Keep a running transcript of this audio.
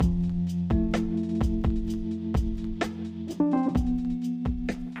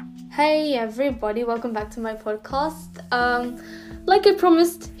Hey everybody, welcome back to my podcast. Like I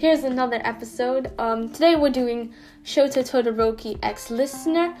promised, here's another episode. Today we're doing Shoto Todoroki X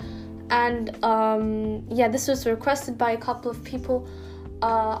Listener, and this was requested by a couple of people.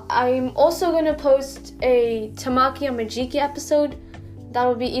 I'm also gonna post a Tamaki and Majiki episode.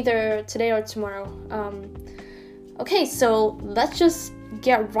 That'll be either today or tomorrow. Okay, so let's just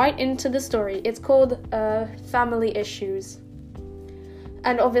get right into the story. It's called Family Issues.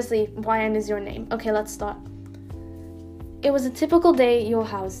 And obviously, YN is your name. Okay, let's start. It was a typical day at your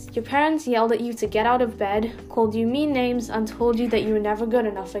house. Your parents yelled at you to get out of bed, called you mean names, and told you that you were never good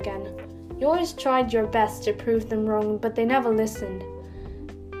enough again. You always tried your best to prove them wrong, but they never listened.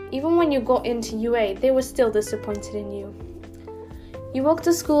 Even when you got into UA, they were still disappointed in you. You walk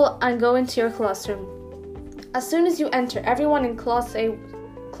to school and go into your classroom. As soon as you enter, everyone in Class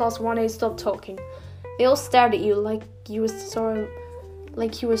 1A stopped talking. They all stared at you like you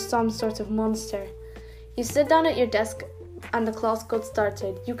were some sort of monster. You sit down at your desk and the class got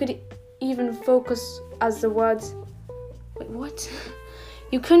started. You could even focus as the words... Wait, what?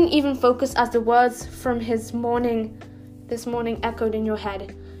 You couldn't even focus as the words from this morning echoed in your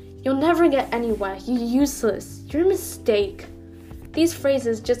head. You'll never get anywhere. You're useless. You're a mistake. These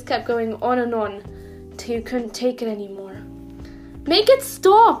phrases just kept going on and on till you couldn't take it anymore. Make it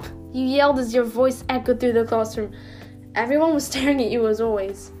stop! You yelled as your voice echoed through the classroom. Everyone was staring at you as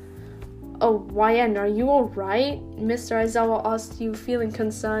always. Oh, YN, are you alright? Mr. Aizawa asked you, feeling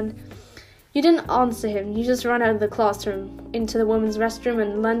concerned. You didn't answer him. You just ran out of the classroom, into the women's restroom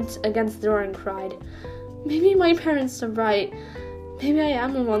and leant against the door and cried. Maybe my parents are right. Maybe I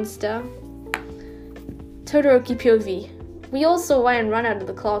am a monster. Todoroki POV. We all saw YN run out of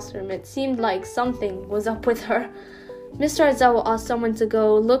the classroom. It seemed like something was up with her. Mr. Aizawa asked someone to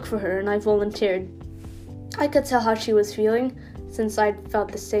go look for her and I volunteered. I could tell how she was feeling, since I'd felt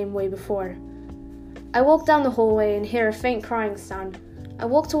the same way before. I walked down the hallway and hear a faint crying sound. I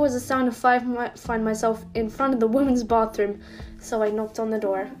walked towards the sound and find myself in front of the women's bathroom, so I knocked on the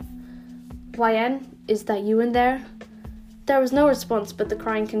door. YN, is that you in there? There was no response, but the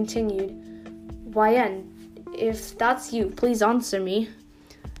crying continued. YN, if that's you, please answer me.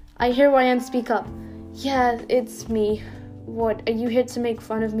 I hear YN speak up. Yeah, it's me. What, are you here to make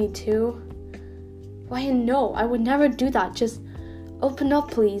fun of me too? YN, no, I would never do that. Just open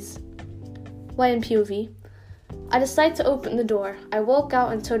up, please. YN POV. I decide to open the door. I walk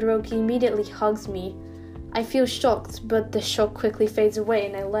out and Todoroki immediately hugs me. I feel shocked, but the shock quickly fades away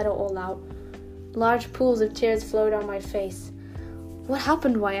and I let it all out. Large pools of tears flow down my face. What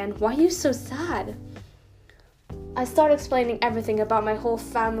happened, YN? Why are you so sad? I start explaining everything about my whole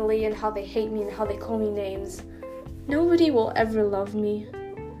family and how they hate me and how they call me names. Nobody will ever love me.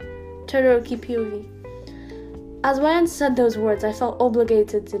 Todoroki POV. As YN said those words, I felt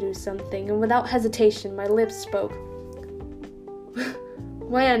obligated to do something, and without hesitation, my lips spoke.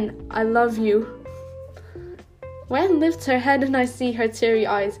 YN, I love you. YN lifts her head and I see her teary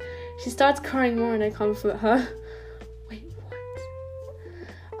eyes. She starts crying more and I comfort her. Wait, what?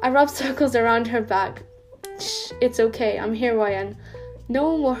 I rub circles around her back. Shh, it's okay, I'm here, YN. No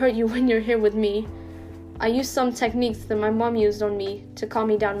one will hurt you when you're here with me. I used some techniques that my mom used on me to calm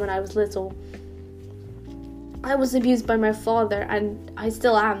me down when I was little. I was abused by my father, and I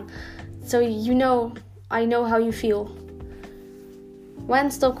still am. So I know how you feel. YN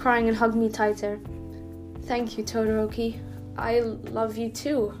stopped crying and hugged me tighter. Thank you, Todoroki. I love you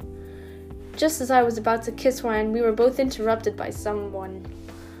too. Just as I was about to kiss YN, we were both interrupted by someone.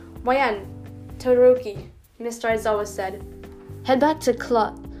 YN, Todoroki, Mr. Aizawa said. Head back to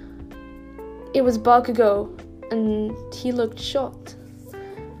class. It was Bakugo, and he looked shocked.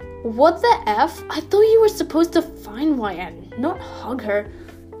 What the F? I thought you were supposed to find YN, not hug her.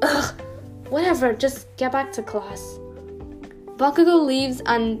 Ugh, whatever, just get back to class. Bakugo leaves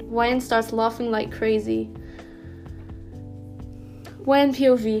and YN starts laughing like crazy. YN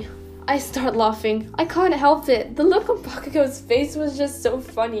POV. I start laughing. I can't help it. The look on Bakugo's face was just so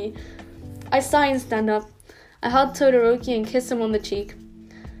funny. I sigh and stand up. I hug Todoroki and kiss him on the cheek.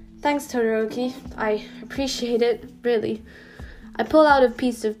 Thanks, Todoroki. I appreciate it, really. I pull out a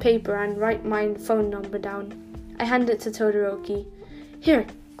piece of paper and write my phone number down. I hand it to Todoroki. Here,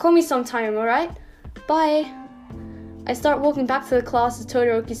 call me sometime, alright? Bye. I start walking back to the class as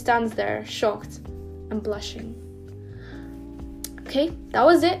Todoroki stands there, shocked and blushing. Okay, that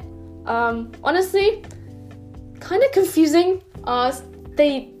was it. Honestly, kind of confusing.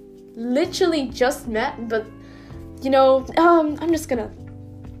 They literally just met, but, I'm just gonna,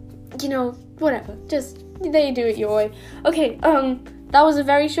 whatever. Just, they do it your way. Okay, that was a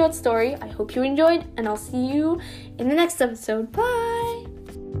very short story. I hope you enjoyed, and I'll see you in the next episode. Bye!